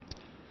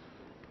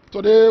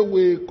Today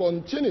we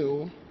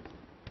continue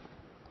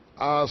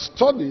our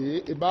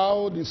study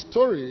about the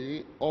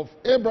story of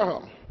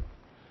Abraham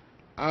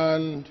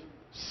and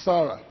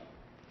Sarah.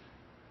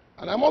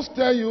 And I must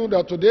tell you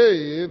that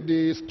today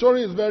the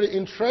story is very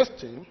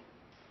interesting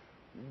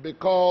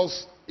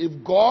because if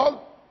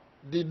God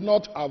did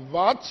not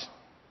avert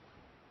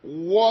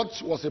what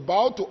was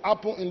about to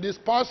happen in this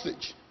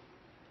passage,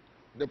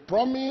 the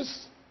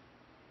promise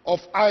of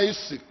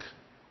Isaac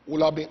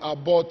would have been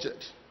aborted.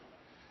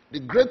 The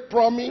great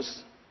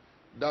promise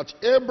that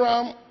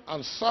Abraham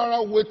and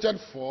Sarah waited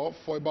for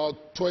about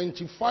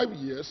 25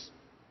 years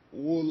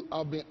will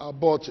have been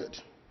aborted.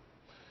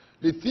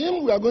 The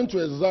theme we are going to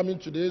examine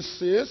today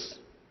says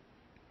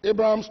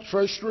Abraham's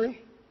treachery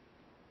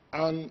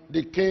and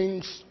the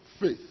king's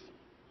faith.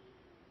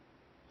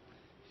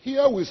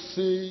 Here we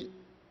see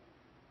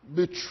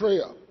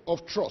betrayal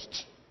of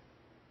trust.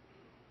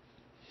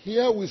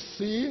 Here we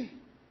see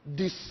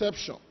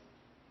deception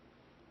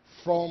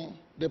from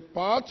the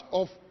part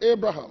of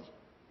Abraham.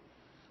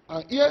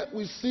 And here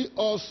we see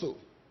also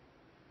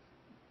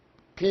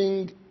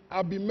King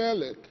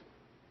Abimelech,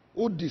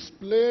 who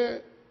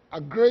displayed a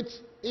great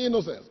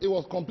innocence. He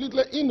was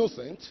completely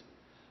innocent,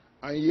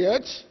 and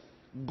yet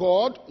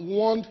God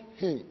warned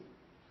him,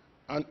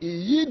 and he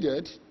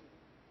yielded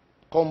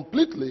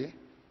completely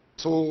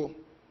to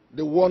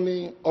the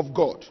warning of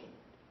God.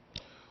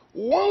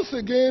 Once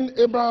again,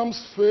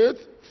 Abraham's faith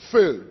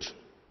failed.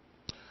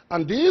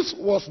 And this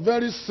was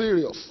very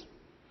serious,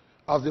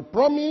 as the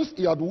promise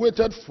he had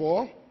waited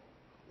for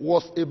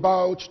was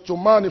about to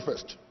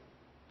manifest.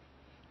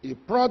 He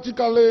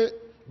practically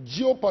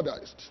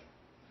jeopardized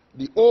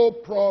the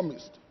old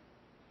promise,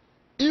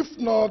 if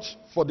not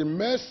for the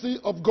mercy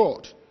of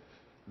God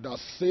that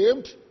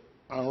saved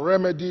and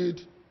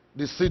remedied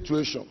the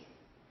situation.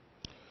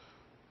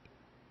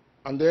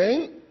 And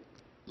then,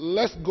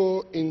 let's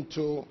go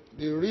into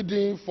the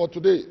reading for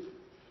today.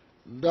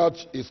 That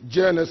is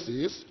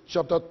Genesis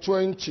chapter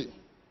 20.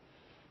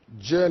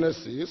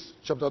 Genesis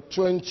chapter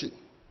 20.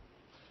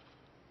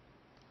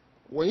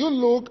 When you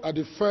look at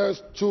the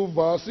first two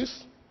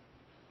verses,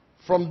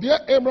 from there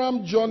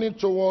Abraham journeyed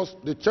towards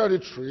the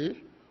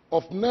territory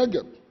of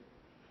Negeb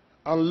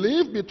and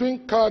lived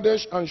between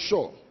Kadesh and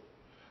Shur,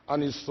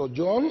 and he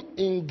sojourned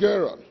in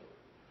Gerar.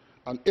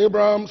 And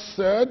Abraham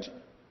said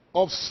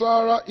of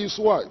Sarah his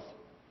wife,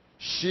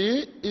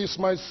 "She is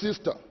my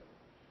sister."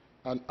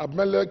 And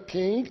Abimelech,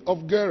 king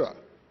of Gerar,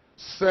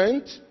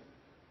 sent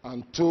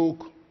and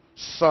took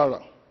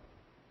Sarah.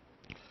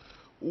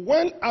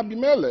 When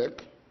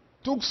Abimelech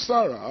took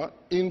Sarah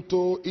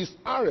into his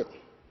harem,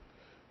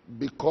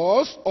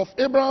 because of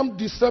Abraham's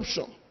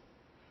deception,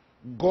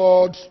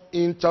 God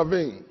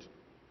intervened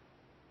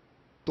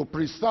to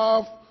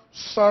preserve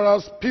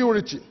Sarah's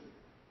purity,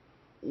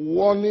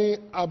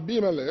 warning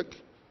Abimelech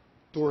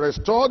to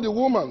restore the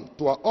woman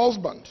to her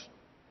husband,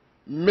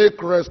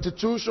 make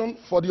restitution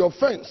for the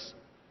offense,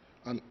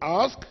 and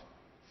ask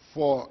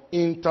for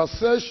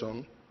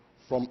intercession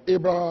from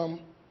Abraham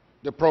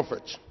the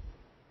prophet.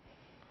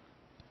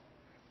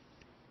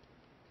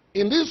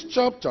 In this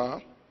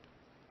chapter,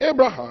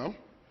 Abraham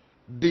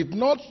did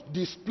not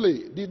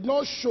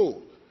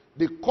show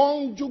the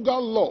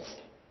conjugal love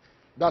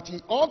that he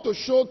ought to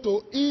show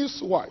to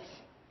his wife.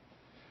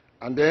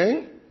 And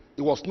then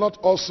he was not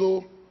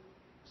also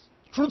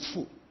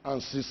truthful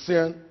and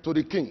sincere to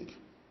the king.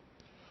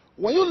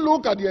 When you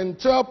look at the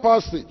entire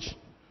passage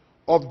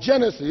of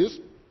Genesis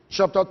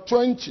chapter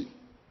 20,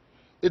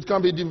 it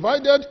can be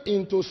divided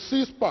into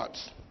 6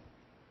 parts.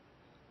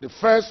 The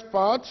first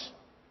part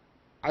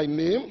I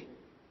name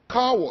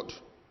coward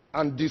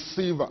and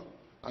deceiver,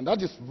 and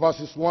that is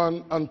verses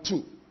 1 and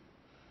 2.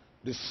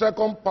 The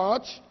second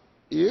part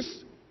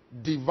is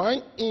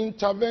divine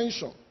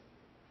intervention,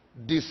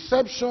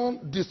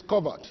 deception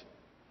discovered,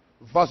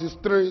 verses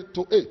 3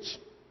 to 8.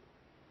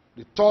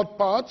 The third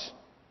part,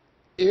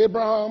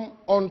 Abraham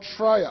on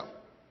trial,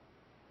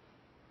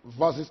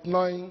 verses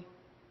 9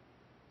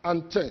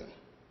 and 10.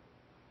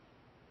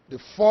 The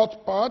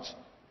fourth part,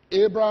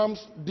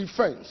 Abraham's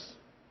defense,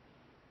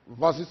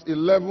 verses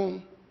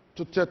 11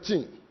 to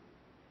 13.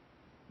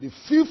 The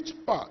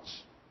fifth part,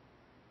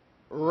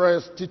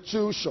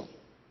 restitution,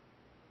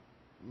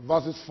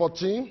 verses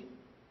 14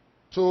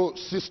 to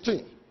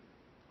 16.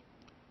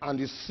 And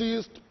the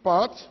sixth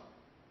part,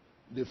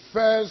 the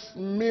first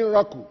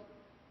miracle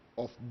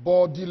of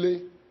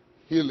bodily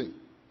healing.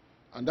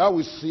 And that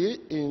we see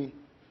in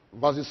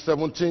verses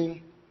 17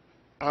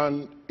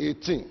 and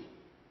 18.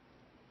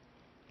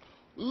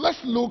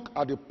 Let's look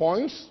at the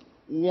points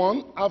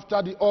one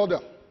after the other.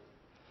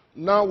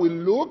 Now we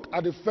look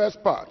at the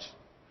first part,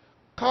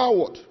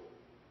 coward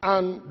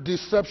and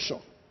deception,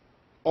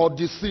 or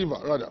deceiver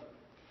rather.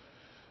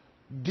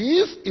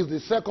 This is the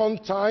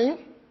second time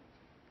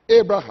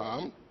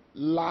Abraham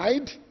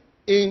lied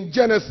in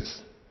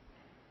Genesis.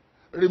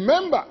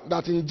 Remember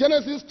that in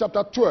Genesis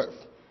chapter 12,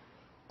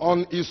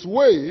 on his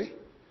way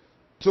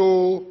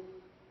to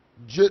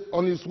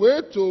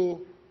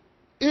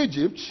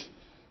Egypt,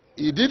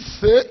 he did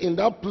say in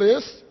that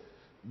place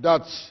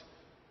that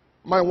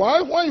My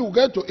wife, when you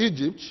get to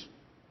Egypt,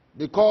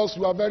 because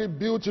you are very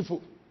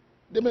beautiful,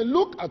 they may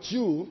look at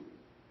you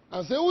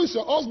and say, who is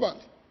your husband?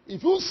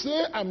 If you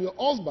say I'm your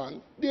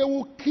husband, they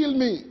will kill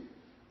me.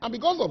 And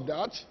because of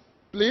that,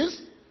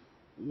 please,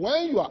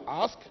 when you are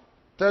asked,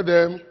 tell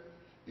them,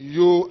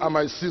 you are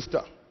my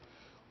sister.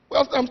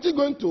 Well, I'm still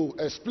going to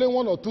explain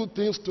one or two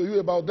things to you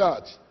about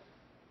that.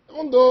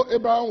 Even though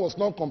Abraham was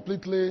not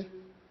completely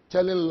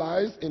telling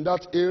lies in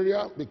that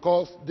area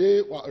because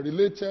they were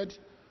related,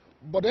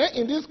 but then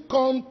in this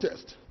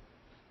context,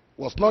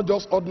 was not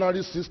just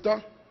ordinary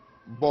sister,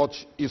 but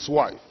his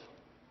wife.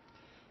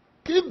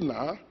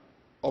 Kidna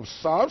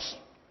observes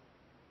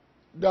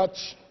that,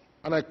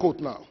 and I quote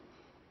now,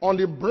 on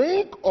the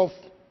brink of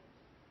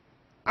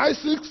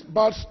Isaac's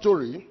bad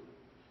story,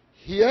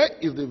 here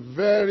is the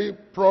very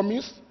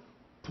promise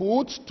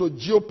put to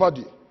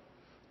jeopardy,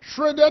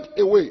 traded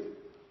away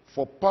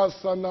for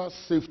personal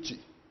safety.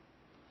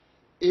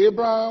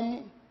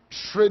 Abraham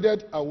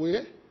traded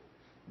away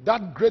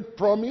that great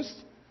promise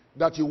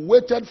that he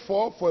waited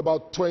for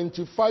about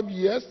 25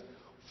 years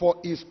for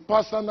his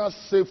personal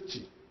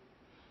safety.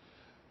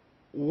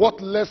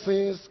 What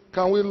lessons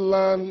can we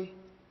learn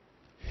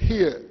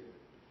here?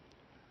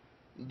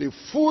 The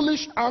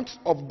foolish acts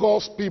of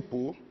God's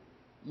people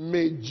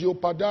may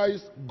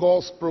jeopardize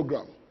God's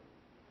program.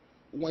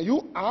 When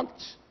you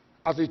act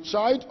as a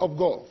child of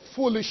God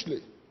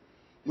foolishly,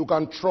 you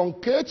can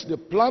truncate the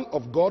plan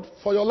of God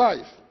for your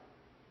life.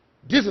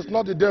 This is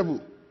not the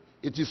devil.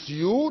 It is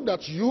you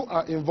that you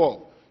are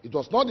involved. It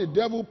was not the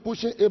devil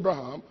pushing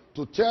Abraham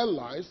to tell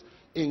lies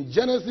in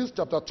Genesis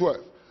chapter 12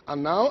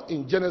 and now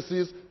in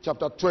Genesis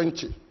chapter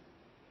 20.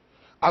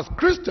 As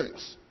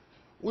Christians,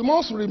 we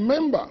must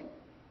remember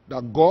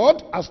that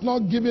God has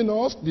not given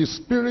us the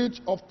spirit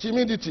of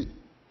timidity,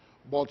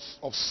 but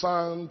of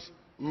sound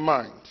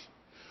mind.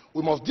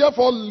 We must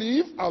therefore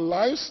live our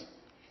lives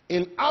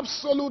in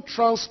absolute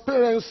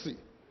transparency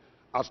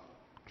as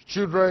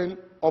children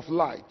of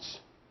light.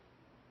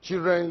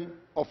 Children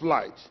of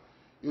light.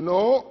 You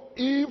know,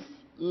 if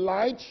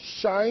light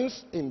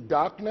shines in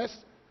darkness,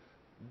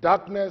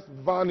 darkness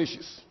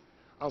vanishes.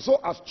 And so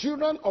as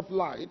children of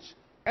light,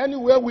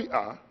 anywhere we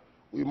are,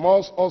 we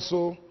must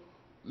also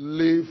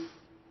live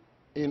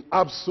in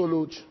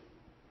absolute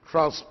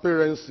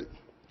transparency.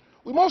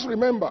 We must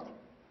remember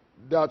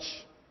that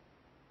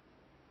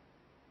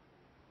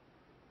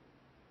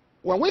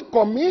when we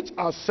commit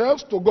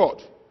ourselves to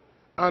God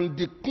and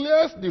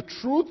declare the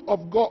truth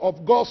of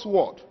God's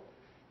word,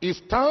 it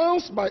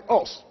stands by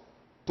us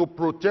to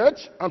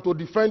protect and to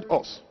defend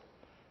us.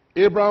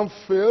 Abraham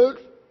failed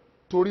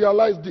to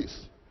realize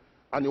this,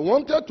 and he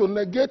wanted to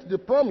negate the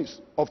promise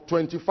of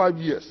 25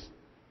 years.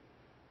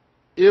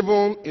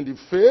 Even in the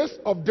face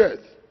of death,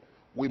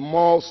 we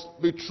must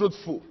be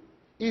truthful.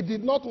 He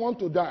did not want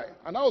to die,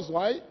 and that was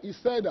why he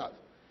said that.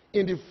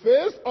 In the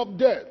face of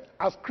death,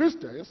 as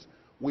Christians,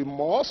 we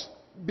must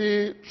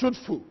be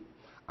truthful.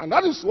 And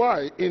that is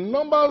why in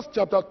Numbers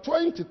chapter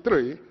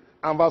 23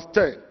 and verse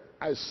 10,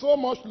 I so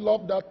much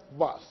love that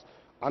verse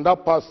and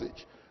that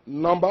passage.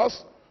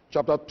 Numbers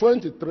chapter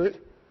 23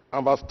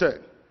 and verse 10.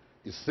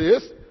 It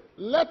says,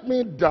 let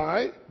me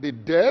die the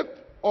death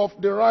of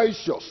the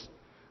righteous,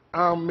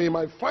 and may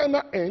my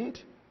final end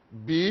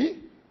be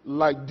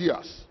like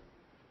theirs.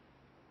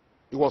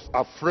 He was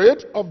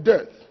afraid of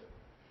death.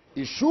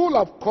 He should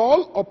have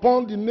called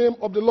upon the name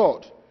of the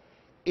Lord.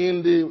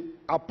 In the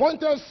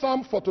appointed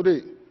psalm for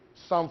today,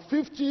 Psalm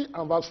 50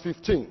 and verse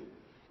 15,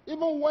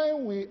 even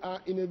when we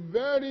are in a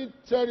very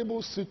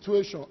terrible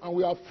situation and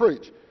we are afraid,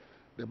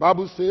 the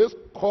Bible says,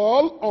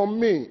 call on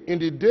me in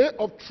the day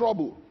of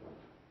trouble.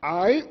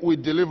 I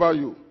will deliver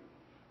you,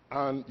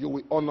 and you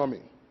will honor me.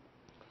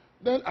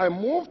 Then I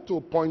move to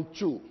point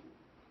 2,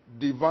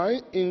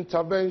 divine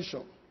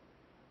intervention,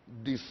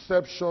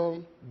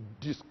 deception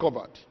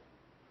discovered.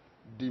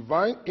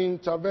 Divine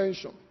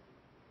intervention,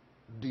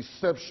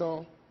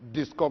 deception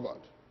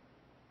discovered.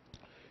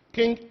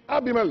 King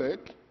Abimelech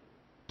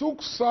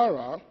took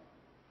Sarah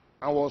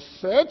and was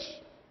set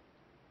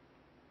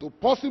to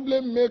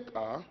possibly make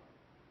her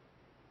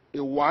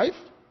a wife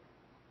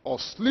or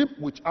sleep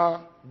with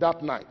her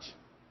that night.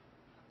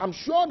 I'm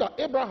sure that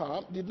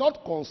Abraham did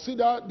not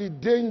consider the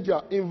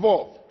danger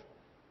involved.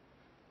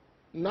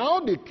 Now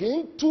the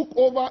king took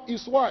over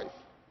his wife.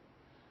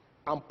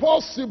 And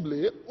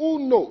possibly, who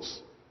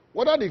knows,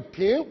 whether the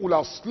king would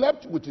have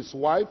slept with his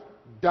wife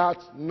that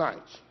night.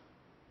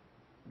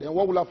 Then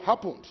what would have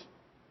happened?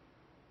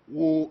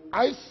 Will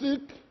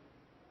Isaac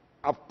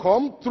have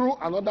come through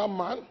another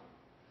man?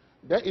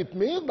 Then it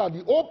means that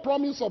the old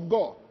promise of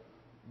God,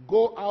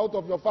 go out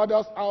of your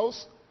father's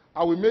house,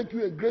 I will make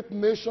you a great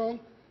nation,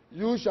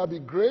 you shall be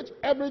great,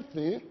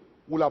 everything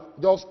will have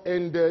just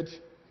ended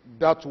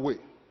that way.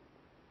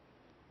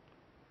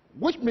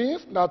 Which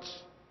means that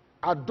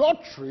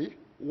adultery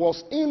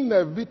was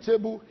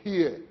inevitable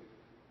here.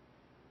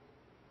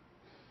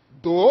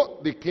 Though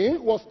the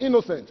king was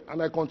innocent,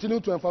 and I continue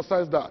to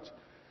emphasize that,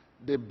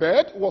 the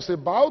bed was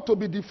about to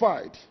be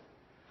defiled.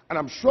 And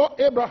I'm sure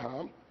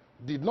Abraham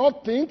did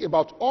not think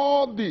about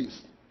all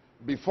this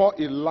before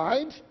he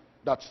lied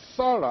that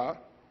Sarah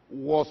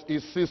was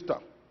his sister.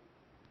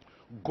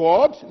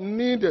 God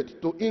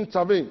needed to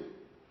intervene.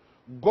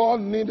 God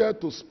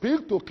needed to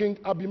speak to King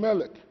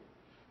Abimelech.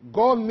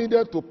 God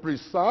needed to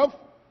preserve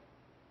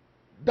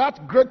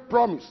that great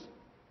promise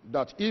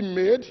that he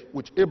made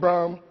with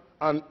Abraham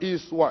and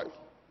his wife.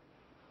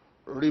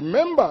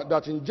 Remember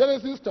that in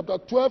Genesis chapter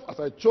 12, as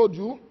I told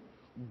you,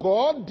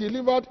 God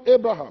delivered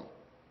Abraham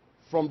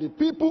from the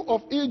people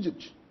of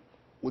Egypt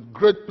with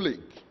great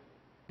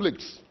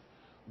plagues.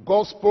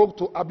 God spoke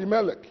to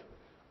Abimelech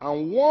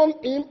and warned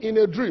him in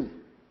a dream.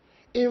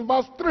 In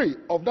verse 3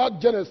 of that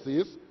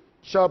Genesis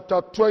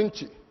chapter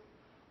 20,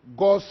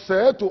 God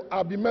said to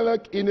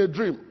Abimelech in a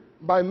dream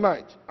by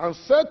night, and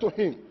said to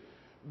him,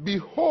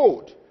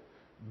 Behold,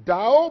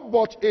 thou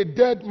but a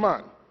dead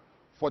man,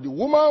 for the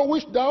woman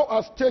which thou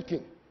hast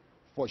taken,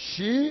 for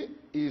she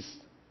is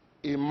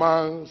a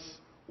man's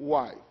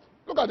wife.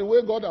 Look at the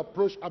way God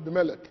approached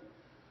Abimelech.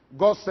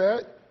 God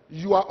said,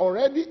 you are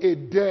already a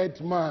dead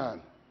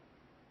man,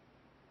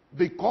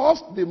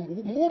 because the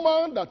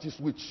woman that is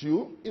with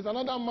you is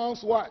another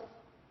man's wife.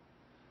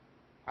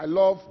 I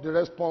love the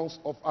response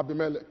of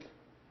Abimelech.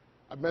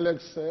 Abimelech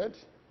said,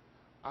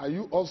 are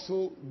you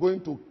also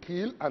going to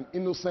kill an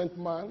innocent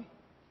man?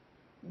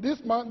 This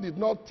man did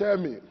not tell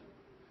me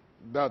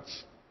that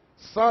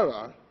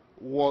Sarah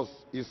was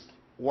his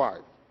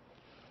wife.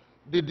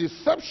 The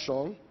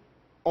deception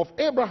of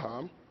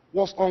Abraham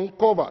was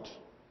uncovered.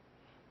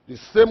 The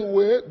same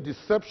way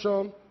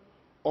deception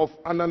of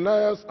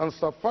Ananias and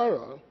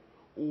Sapphira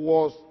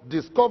was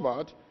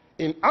discovered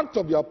in Acts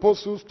of the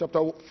Apostles chapter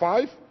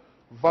 5,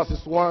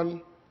 verses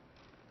 1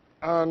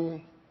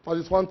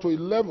 to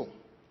 11.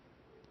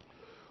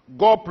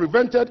 God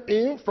prevented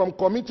him from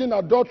committing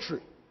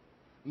adultery,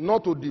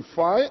 not to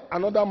defile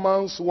another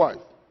man's wife.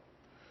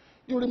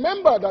 You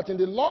remember that in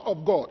the law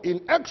of God,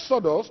 in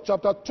Exodus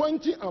chapter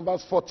 20 and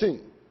verse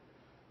 14,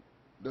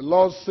 the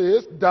Lord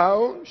says,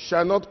 thou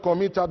shalt not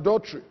commit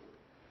adultery.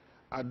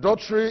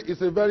 Adultery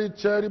is a very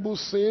terrible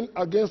sin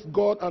against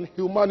God and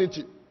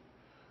humanity.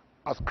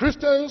 As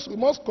Christians, we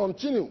must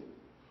continue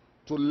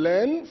to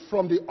learn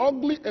from the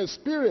ugly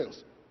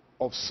experience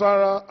of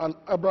Sarah and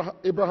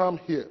Abraham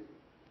here,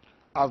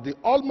 as they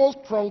almost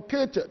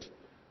truncated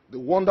the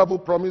wonderful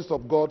promise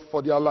of God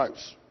for their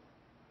lives.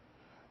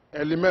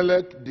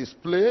 Elimelech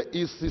displayed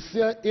his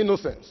sincere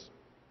innocence.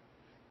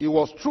 He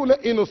was truly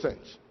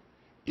innocent.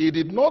 He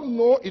did not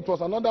know it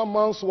was another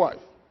man's wife.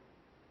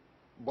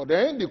 But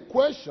then the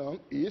question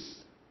is,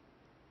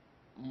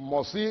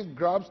 must he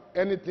grab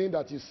anything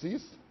that he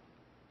sees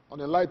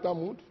on a lighter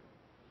mood?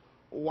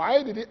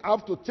 Why did he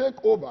have to take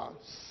over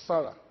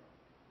Sarah?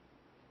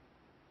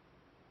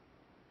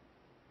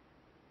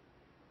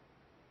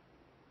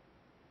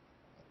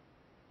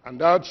 And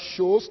that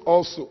shows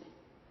also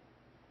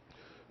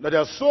that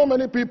there are so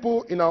many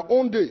people in our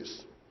own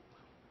days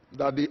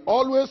that they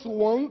always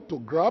want to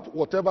grab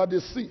whatever they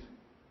see,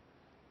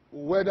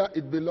 whether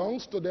it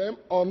belongs to them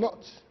or not.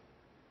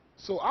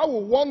 So I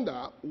will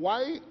wonder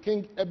why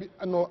King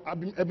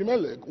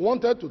Abimelech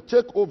wanted to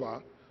take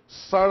over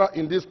Sarah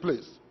in this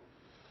place.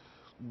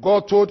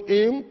 God told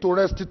him to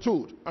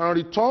restitute and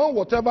return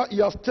whatever he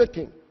has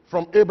taken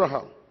from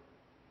Abraham.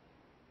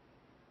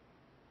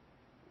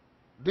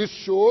 This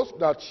shows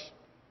that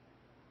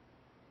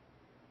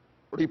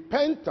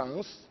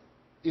repentance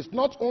is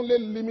not only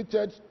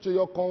limited to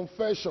your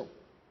confession.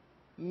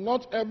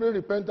 Not every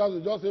repentance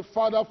will just say,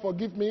 Father,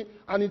 forgive me,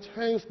 and it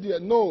ends there.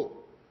 No.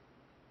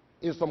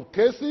 In some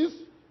cases,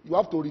 you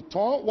have to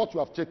return what you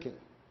have taken.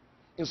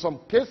 In some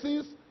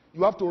cases,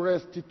 you have to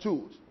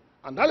restitute.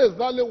 And that is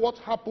exactly what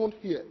happened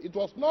here. It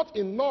was not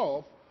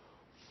enough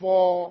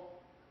for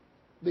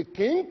the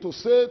king to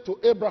say to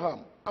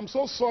Abraham, I'm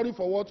so sorry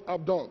for what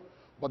I've done.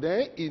 But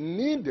then he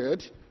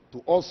needed to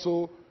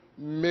also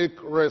make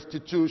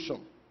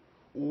restitution.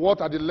 What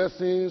are the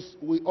lessons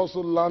we also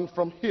learn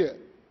from here?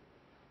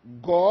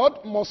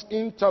 God must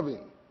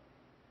intervene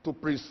to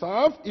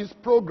preserve his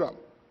program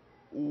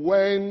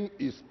when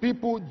his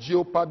people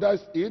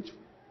jeopardize it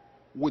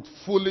with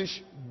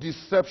foolish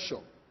deception.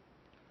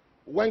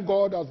 When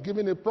God has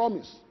given a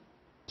promise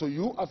to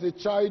you as a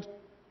child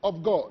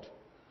of God,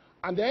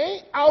 and then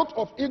out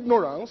of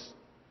ignorance,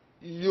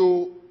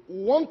 you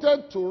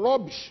wanted to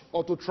rubbish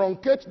or to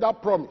truncate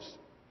that promise,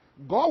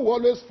 God will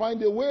always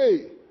find a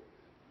way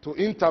to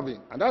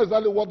intervene. And that is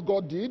exactly what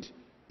God did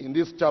in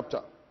this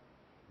chapter.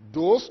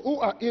 Those who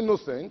are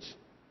innocent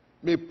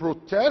may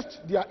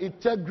protest their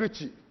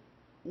integrity.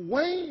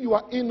 When you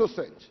are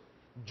innocent,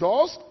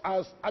 just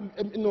as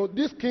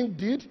this king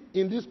did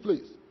in this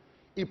place,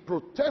 he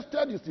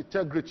protested his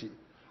integrity.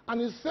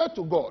 And he said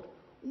to God,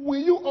 will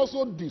you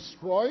also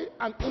destroy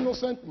an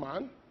innocent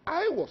man?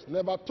 I was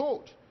never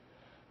told.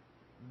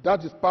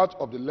 That is part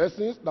of the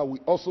lessons that we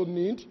also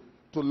need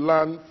to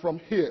learn from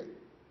here.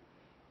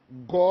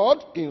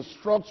 God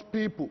instructs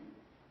people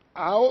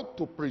how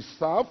to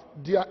preserve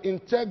their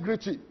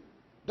integrity.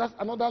 That's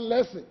another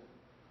lesson.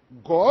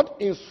 God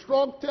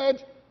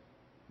instructed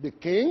the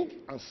king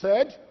and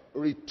said,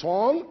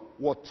 return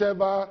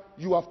whatever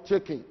you have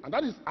taken. And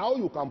that is how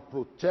you can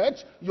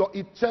protect your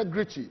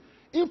integrity.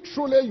 If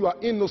truly you are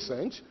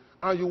innocent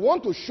and you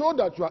want to show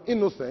that you are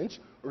innocent,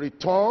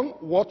 return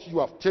what you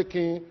have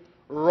taken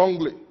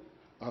wrongly.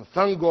 And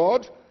thank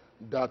God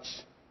that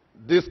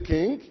this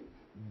king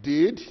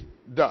did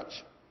that.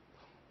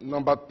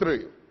 Number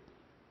 3,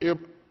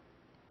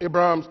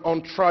 Abraham's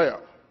on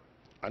trial.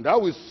 And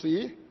that we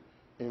see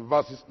in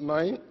verses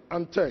 9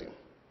 and 10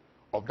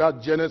 of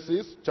that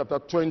Genesis chapter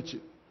 20.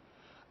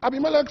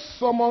 Abimelech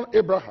summoned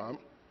Abraham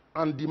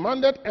and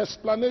demanded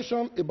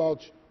explanation about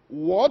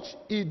what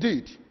he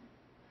did.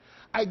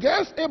 I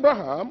guess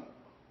Abraham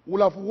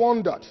would have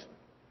wondered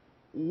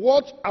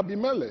what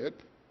Abimelech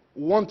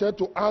wanted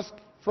to ask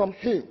from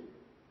him.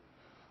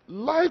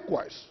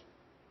 Likewise,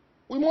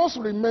 we must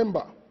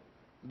remember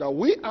that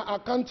we are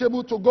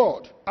accountable to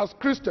God as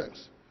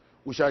Christians.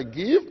 We shall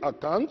give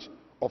account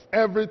of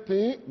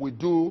everything we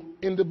do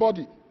in the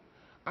body.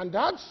 And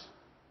that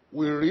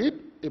we read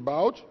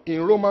about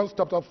in Romans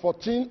chapter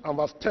 14 and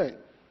verse 10,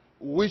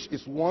 which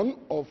is one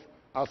of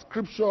our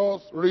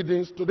scriptures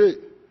readings today.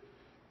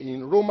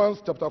 In Romans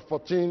chapter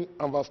 14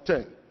 and verse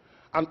 10.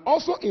 And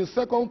also in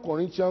 2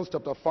 Corinthians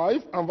chapter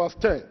 5 and verse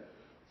 10.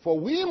 For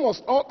we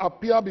must all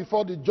appear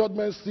before the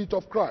judgment seat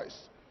of Christ,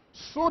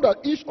 so that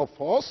each of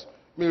us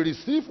may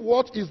receive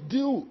what is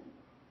due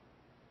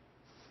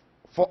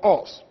for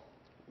us,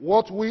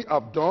 what we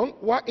have done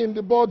while in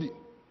the body,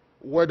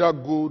 whether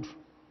good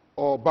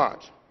or bad.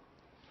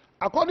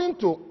 According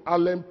to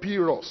Alan P.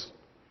 Ross,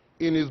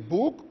 in his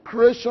book,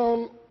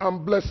 Creation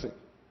and Blessing,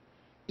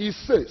 he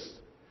says,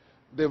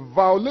 the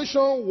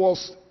violation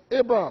was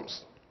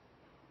Abraham's,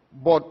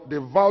 but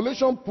the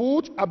violation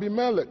put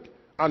Abimelech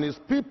and his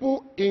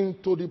people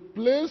into the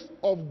place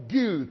of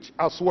guilt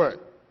as well.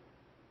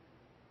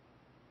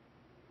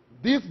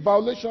 This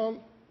violation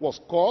was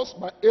caused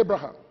by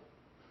Abraham,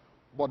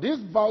 but this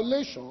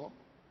violation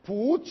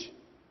put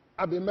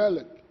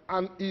Abimelech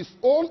and his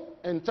own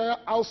entire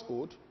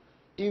household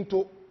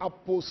into a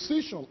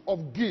position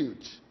of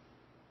guilt,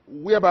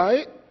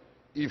 whereby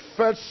he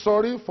felt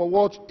sorry for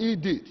what he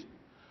did.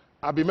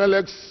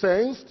 Abimelech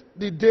sensed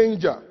the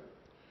danger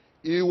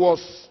he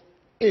was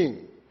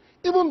in,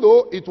 even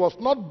though it was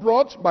not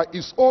brought by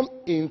his own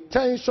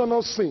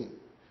intentional sin.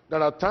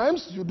 There are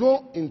times you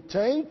don't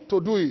intend to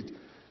do it.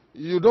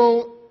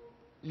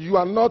 You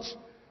are not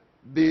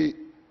the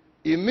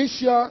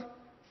initial,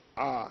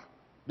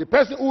 the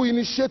person who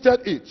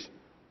initiated it.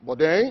 But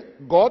then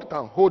God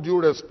can hold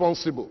you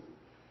responsible.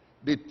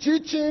 The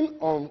teaching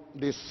on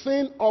the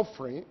sin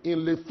offering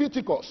in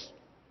Leviticus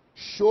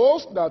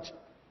shows that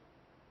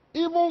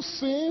even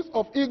sins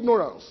of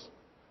ignorance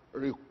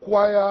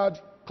required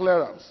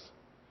clearance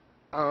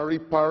and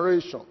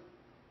reparation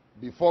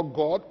before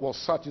God was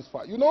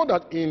satisfied. You know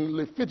that in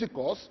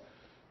Leviticus,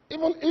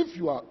 even if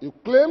you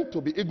claim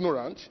to be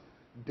ignorant,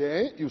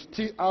 then you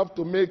still have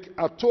to make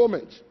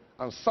atonement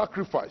and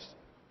sacrifice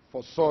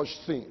for such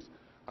sins.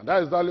 And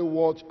that is exactly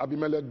what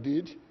Abimelech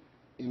did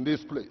in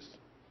this place.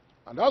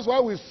 And that's why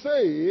we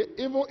say,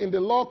 even in the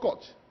law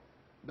court,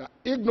 that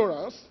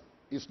ignorance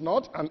is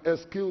not an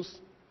excuse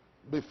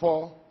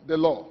before the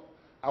law.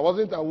 I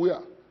wasn't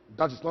aware.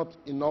 That is not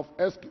enough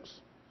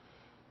excuse.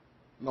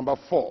 Number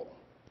 4,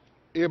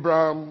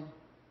 Abraham's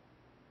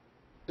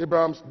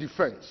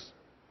defense,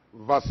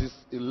 verses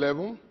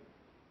 11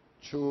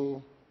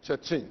 to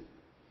 13.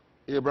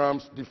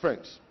 Abraham's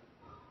defense.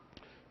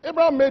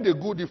 Abraham made a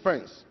good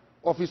defense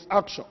of his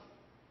action.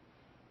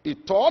 He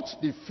thought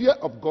the fear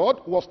of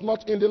God was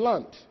not in the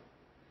land.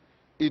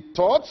 He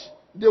thought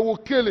they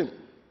would kill him.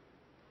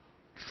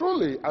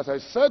 Truly, as I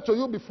said to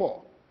you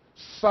before,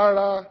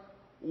 Sarah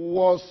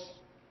was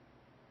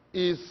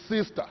his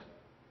sister.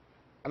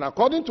 And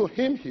according to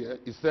him here,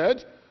 he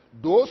said,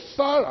 though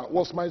Sarah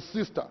was my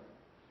sister,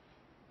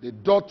 the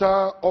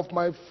daughter of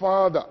my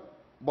father,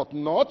 but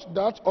not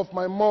that of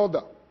my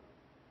mother,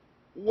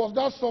 was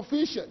that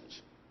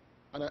sufficient?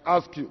 And I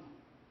ask you,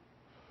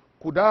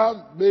 could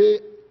that be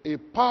a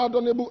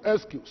pardonable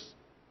excuse?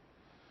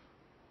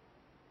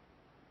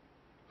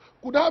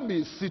 Could that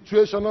be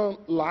situational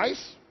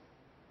lies?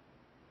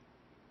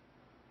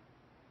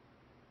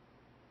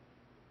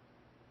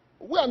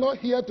 We are not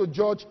here to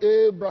judge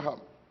Abraham,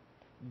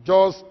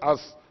 just as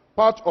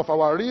part of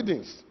our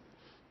readings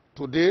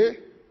today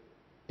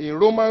in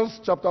Romans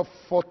chapter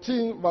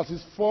 14,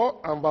 verses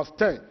 4 and verse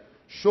 10,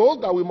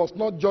 shows that we must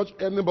not judge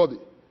anybody.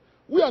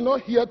 We are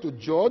not here to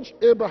judge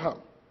Abraham.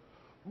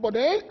 But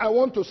then I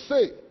want to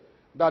say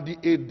that the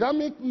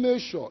Adamic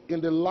nature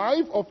in the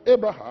life of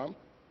Abraham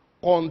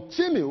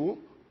continue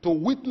to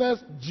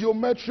witness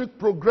geometric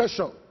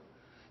progression.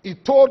 He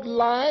told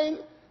line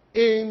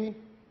in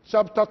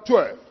chapter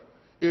 12.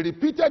 He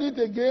repeated it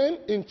again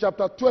in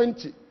chapter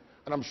 20.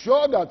 And I'm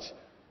sure that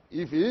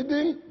if he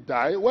didn't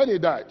die, when he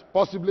died,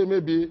 possibly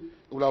maybe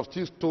he would have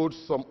still told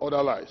some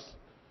other lies.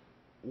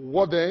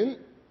 What then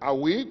are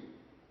we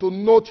to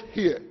note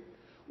here?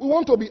 We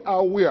want to be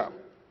aware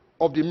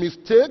of the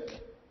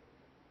mistake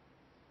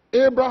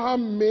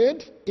Abraham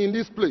made in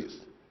this place,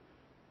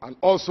 and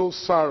also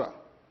Sarah.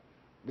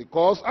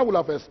 Because I would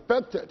have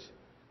expected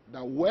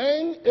that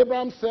when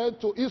Abraham said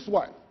to his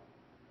wife,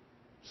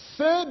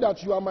 say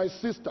that you are my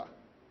sister,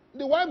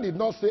 the wife did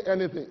not say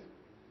anything.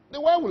 The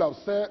wife would have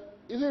said,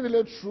 is it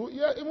really true?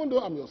 Yeah, even though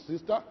I'm your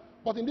sister,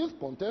 but in this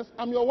context,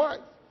 I'm your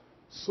wife.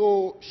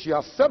 So she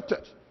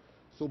accepted.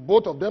 So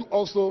both of them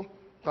also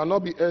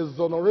cannot be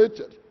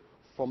exonerated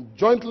from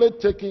jointly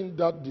taking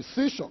that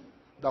decision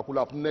that could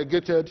have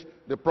negated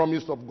the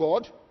promise of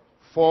God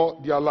for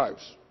their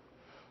lives.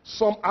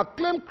 Some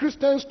acclaimed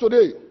Christians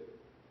today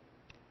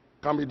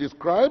can be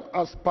described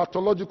as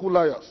pathological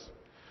liars.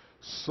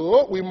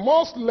 So we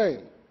must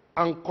learn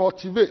and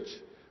cultivate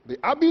the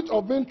habit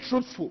of being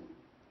truthful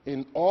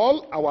in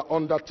all our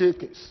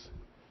undertakings.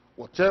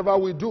 Whatever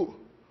we do,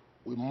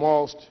 we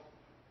must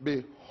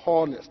be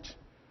honest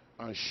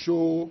and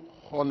show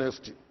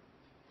honesty.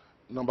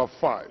 Number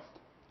 5,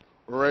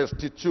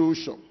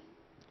 restitution.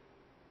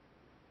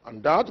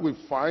 And that we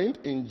find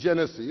in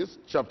Genesis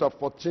chapter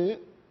 20,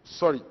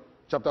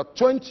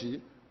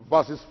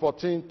 verses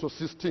 14 to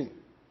 16.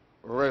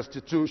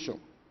 Restitution.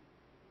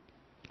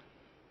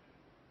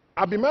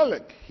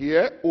 Abimelech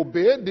here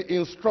obeyed the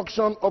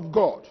instruction of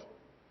God.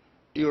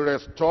 He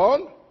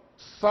restored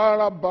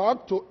Sarah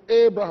back to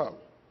Abraham.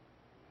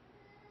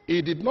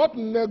 He did not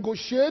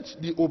negotiate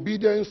the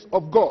obedience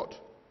of God.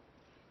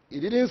 He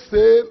didn't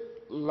say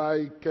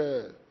like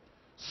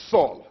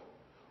Saul,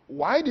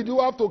 why did you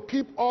have to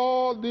keep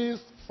all these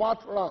fat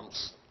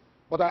rams?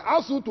 But I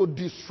asked you to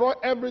destroy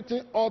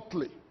everything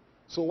utterly.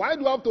 So why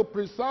do you have to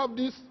preserve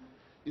this?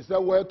 He said,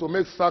 well, to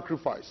make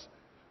sacrifice.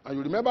 And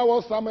you remember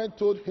what Samuel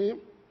told him?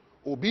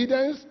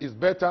 Obedience is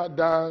better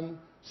than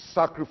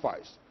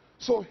sacrifice.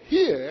 So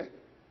here,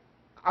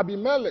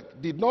 Abimelech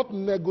did not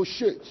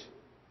negotiate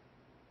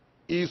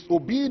his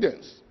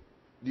obedience.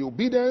 The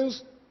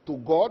obedience to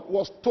God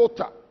was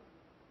total.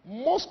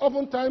 Most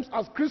oftentimes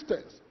as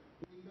Christians,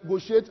 we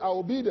negotiate our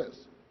obedience.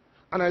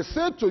 And I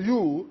said to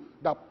you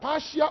that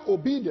partial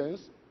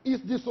obedience is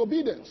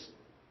disobedience.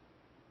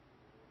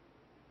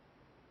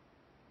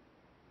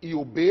 He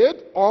obeyed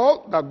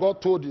all that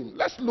God told him.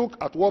 Let's look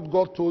at what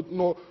God told,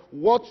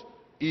 what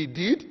he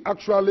did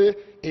actually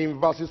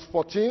in verses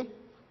 14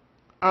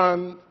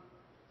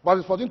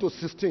 to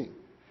 16.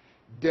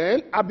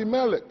 Then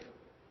Abimelech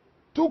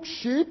took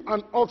sheep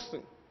and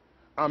oxen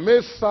and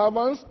made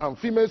servants and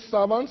female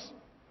servants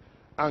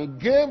and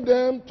gave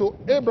them to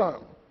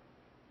Abraham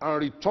and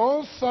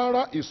returned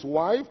Sarah his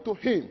wife to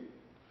him.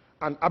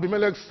 And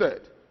Abimelech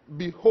said,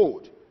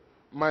 behold,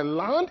 my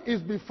land is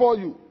before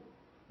you.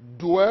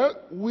 Dwell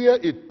where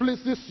it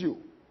pleases you.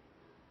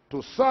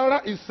 To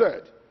Sarah he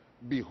said,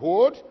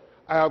 behold,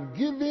 I have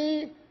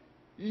given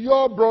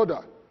your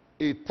brother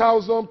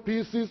 1,000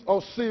 pieces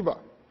of silver.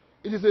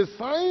 It is a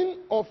sign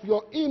of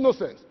your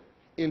innocence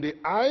in the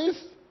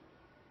eyes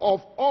of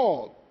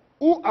all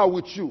who are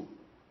with you,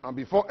 and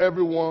before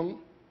everyone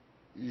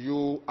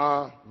you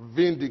are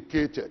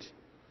vindicated.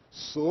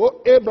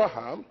 So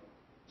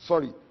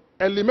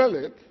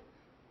Abimelech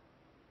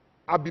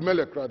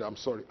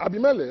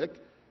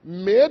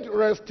made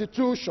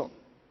restitution.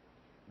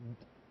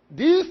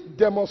 This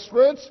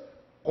demonstrates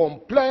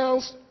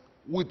compliance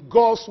with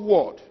God's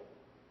word.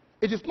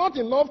 It is not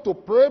enough to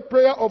pray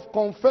prayer of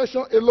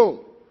confession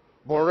alone,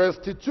 but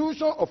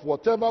restitution of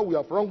whatever we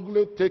have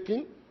wrongly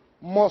taken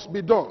must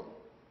be done.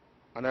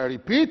 And I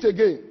repeat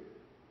again,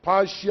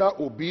 partial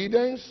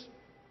obedience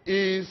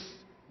is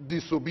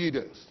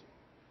disobedience.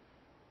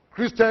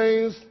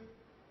 Christians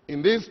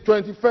in this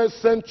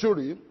 21st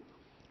century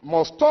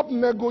must stop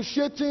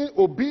negotiating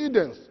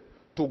obedience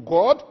to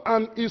God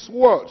and his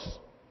words.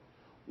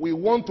 We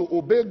want to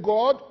obey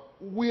God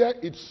where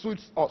it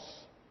suits us,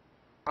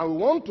 and we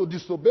want to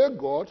disobey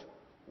God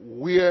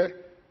where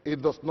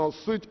it does not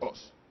suit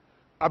us.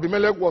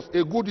 Abimelech was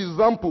a good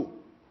example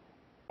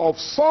of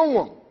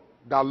someone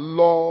that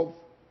loved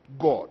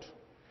God.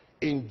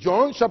 In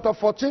John chapter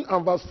 14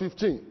 and verse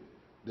 15,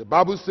 the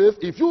Bible says,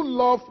 if you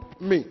love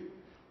me,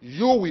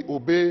 you will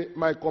obey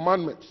my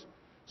commandments.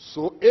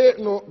 So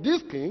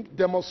this king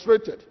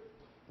demonstrated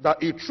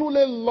that he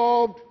truly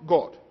loved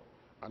God,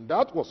 and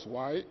that was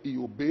why he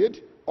obeyed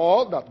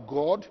all that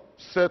God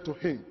said to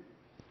him.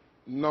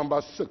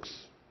 Number 6,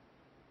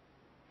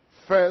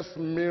 first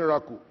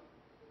miracle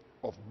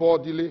of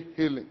bodily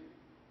healing.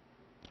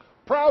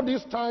 Prior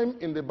this time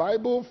in the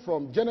Bible,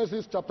 from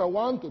Genesis chapter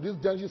 1 to this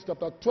Genesis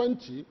chapter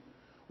 20,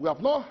 we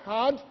have not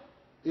heard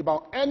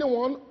about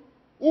anyone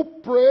who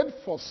prayed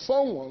for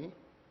someone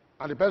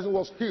and the person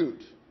was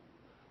healed.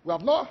 We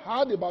have not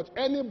heard about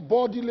any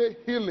bodily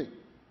healing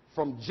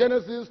from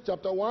Genesis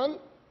chapter 1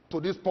 to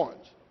this point.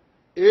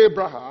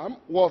 Abraham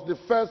was the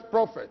first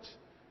prophet.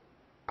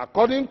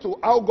 According to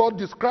how God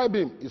described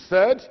him, he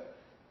said,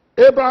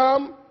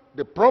 Abraham,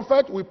 the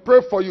prophet, will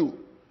pray for you.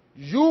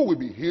 You will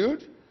be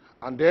healed,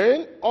 and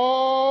then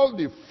all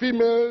the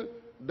female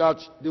that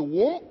the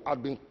womb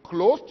had been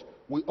closed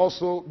will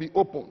also be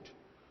opened.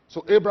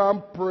 So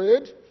Abraham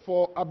prayed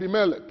for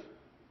Abimelech.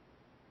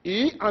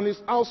 He and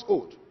his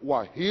household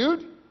were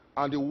healed,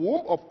 and the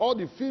womb of all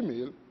the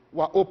female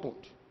were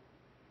opened.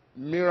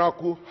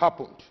 Miracle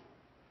happened.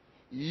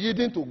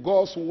 Yielding to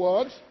God's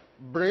word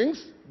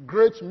brings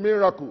great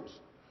miracles.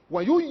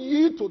 When you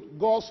yield to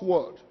God's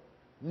word,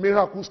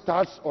 miracle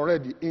starts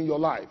already in your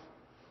life.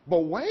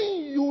 But when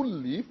you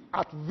live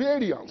at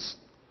variance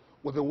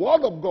with the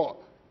word of God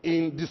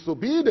in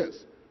disobedience,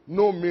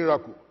 no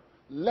miracle.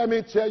 Let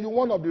me tell you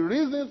one of the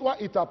reasons why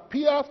it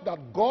appears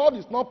that God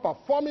is not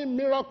performing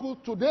miracles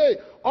today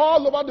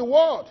all over the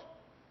world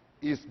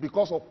is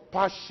because of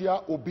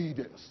partial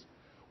obedience.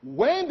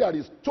 When there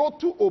is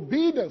total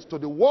obedience to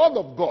the word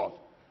of God,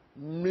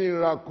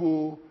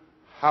 miracle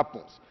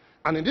happens.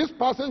 And in this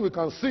passage we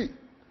can see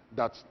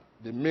that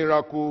the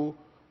miracle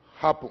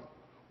happened.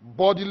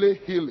 Bodily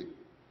healing,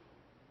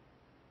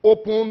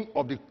 open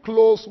of the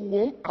closed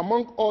womb,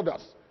 among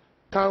others,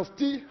 can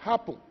still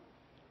happen.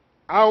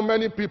 How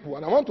many people,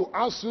 and I want to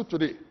ask you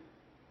today,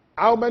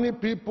 how many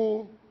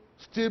people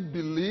still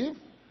believe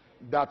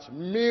that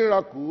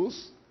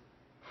miracles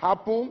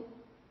happen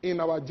in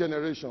our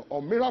generation,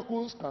 or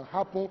miracles can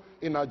happen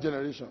in our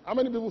generation? How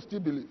many people still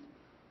believe?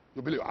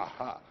 You believe?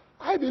 Aha.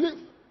 I believe.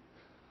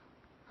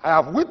 I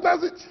have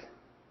witnessed it.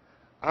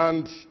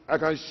 And I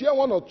can share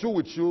one or two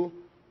with you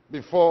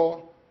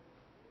before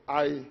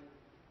I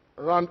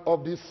round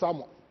up this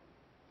sermon.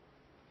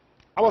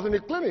 I was in a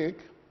clinic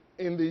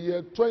in the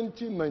year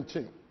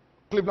 2019,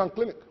 Cleveland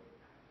Clinic.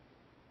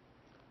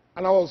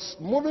 And I was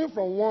moving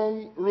from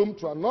one room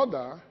to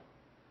another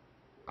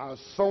as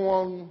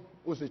someone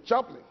who's a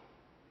chaplain.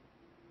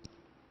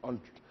 And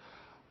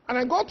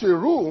I got to a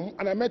room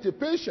and I met a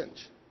patient.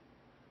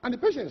 And the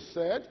patient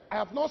said, I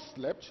have not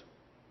slept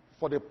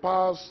for the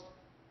past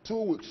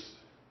 2 weeks.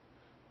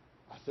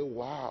 I said,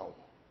 wow.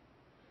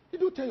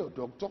 Did you tell your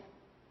doctor?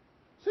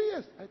 Say,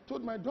 yes, I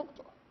told my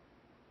doctor.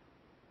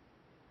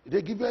 Did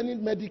they give you any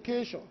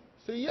medication?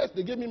 Say, yes,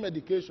 they gave me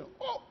medication.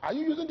 Oh, are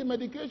you using the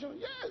medication?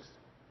 Yes.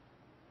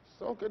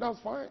 So, okay, that's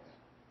fine.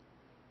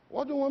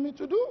 What do you want me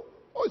to do?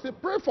 Oh, he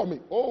said, pray for me.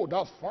 Oh,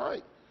 that's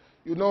fine.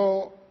 You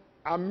know,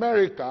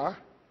 America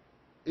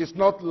is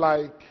not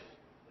like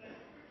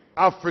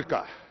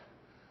Africa.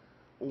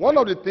 One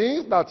of the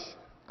things that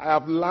I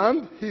have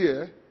learned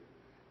here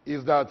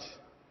is that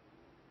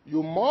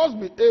you must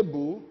be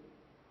able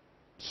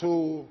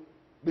to,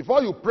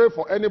 before you pray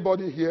for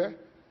anybody here,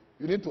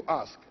 you need to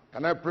ask,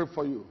 can I pray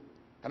for you?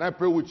 Can I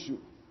pray with you?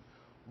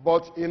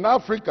 But in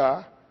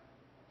Africa,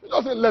 you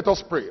don't say, let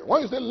us pray.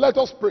 When you say, let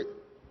us pray,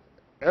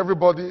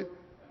 everybody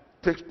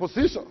takes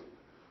position.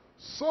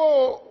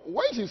 So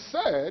when she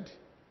said,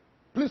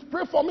 please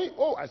pray for me,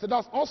 oh, I said,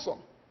 that's awesome.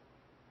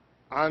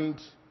 And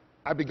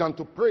I began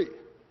to pray.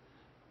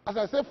 As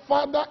I said,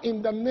 Father,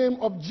 in the name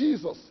of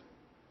Jesus,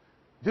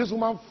 this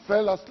woman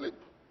fell asleep.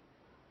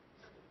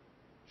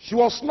 She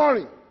was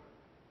snoring.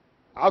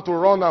 I had to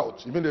run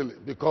out immediately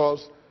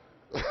because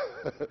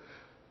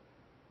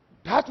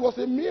that was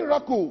a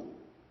miracle.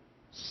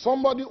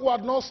 Somebody who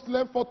had not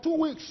slept for 2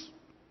 weeks.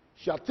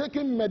 She had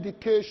taken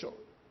medication.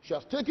 She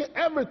has taken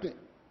everything,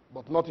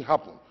 but nothing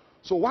happened.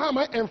 So why am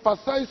I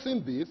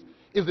emphasizing this?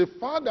 Is the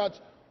fact that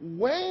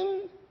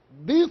when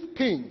this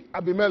king,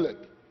 Abimelech,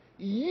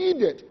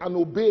 yielded and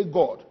obeyed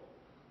God,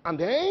 and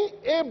then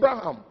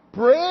Abraham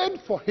prayed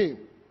for him,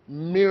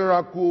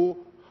 miracle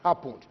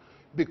happened.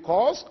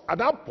 Because at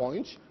that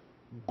point,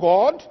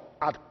 God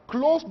had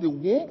closed the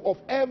womb of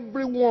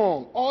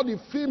everyone, all the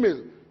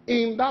female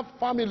in that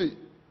family,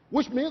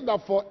 which means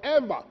that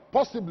forever,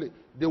 possibly,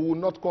 they will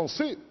not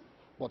conceive.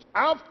 But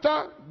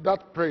after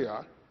that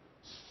prayer,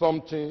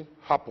 something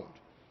happened.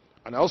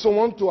 And I also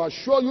want to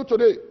assure you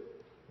today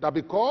that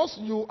because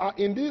you are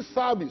in this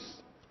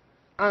service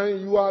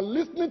and you are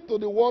listening to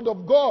the word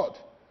of God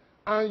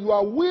and you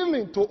are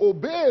willing to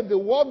obey the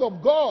word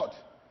of God,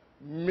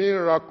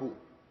 miracle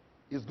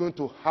is going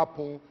to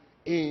happen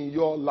in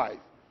your life.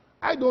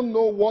 I don't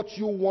know what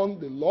you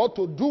want the Lord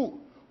to do,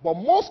 but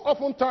most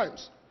often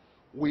times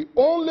we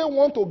only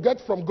want to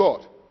get from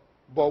God,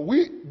 but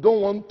we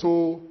don't want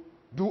to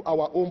do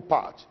our own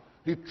part.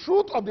 The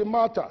truth of the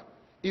matter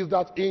is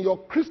that in your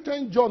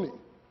Christian journey,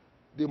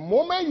 the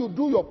moment you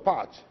do your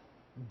part,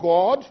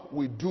 God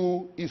will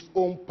do his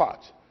own part.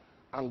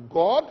 And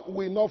God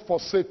will not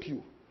forsake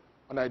you.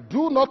 And I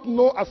do not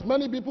know as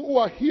many people who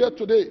are here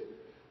today,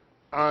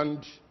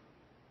 and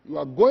you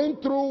are going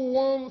through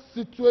one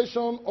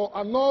situation or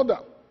another.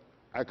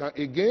 I can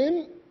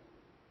again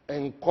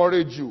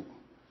encourage you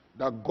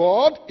that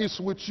God is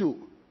with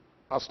you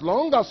as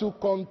long as you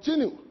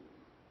continue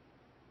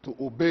to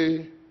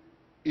obey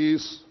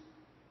his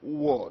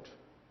word.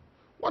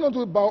 Why don't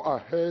we bow our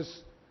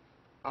heads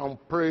and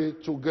pray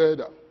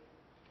together?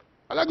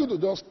 I'd like you to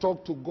just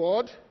talk to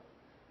God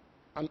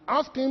and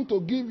ask him to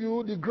give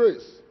you the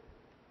grace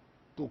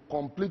to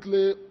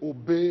completely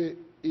obey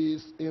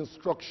his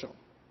instruction.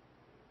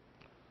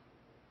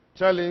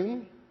 Tell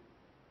him,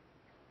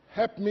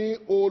 help me,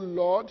 O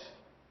Lord,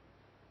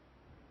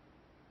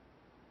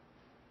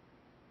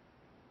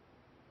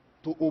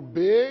 to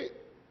obey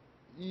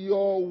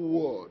your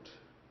word.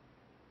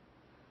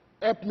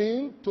 Help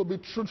me to be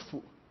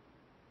truthful.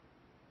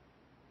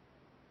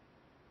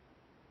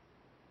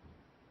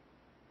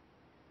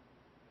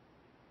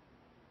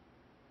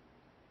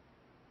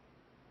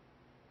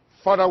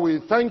 Father, we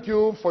thank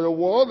you for your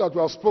word that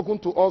you have spoken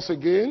to us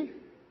again,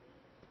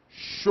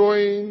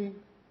 showing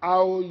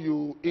how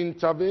you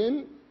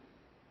intervene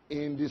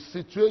in the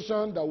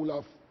situation that will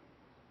have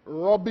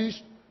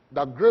rubbished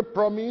the great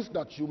promise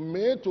that you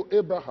made to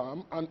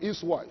Abraham and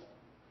his wife.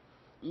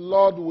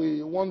 Lord,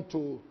 we want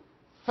to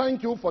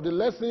thank you for the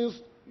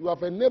lessons you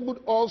have enabled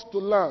us to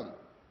learn,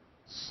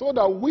 so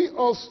that we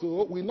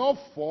also will not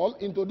fall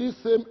into this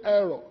same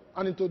error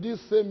and into this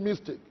same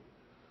mistake.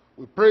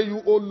 We pray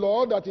you, O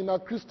Lord, that in our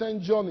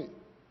Christian journey,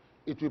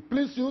 it will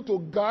please you to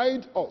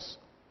guide us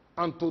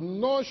and to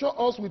nurture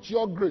us with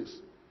your grace,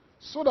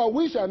 so that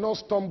we shall not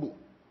stumble,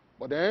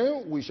 but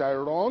then we shall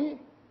run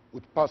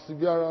with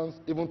perseverance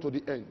even to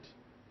the end.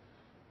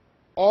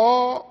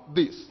 All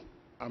this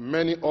and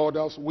many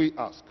others we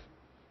ask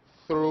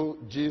through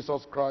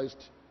Jesus Christ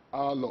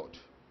our Lord.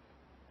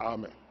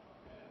 Amen.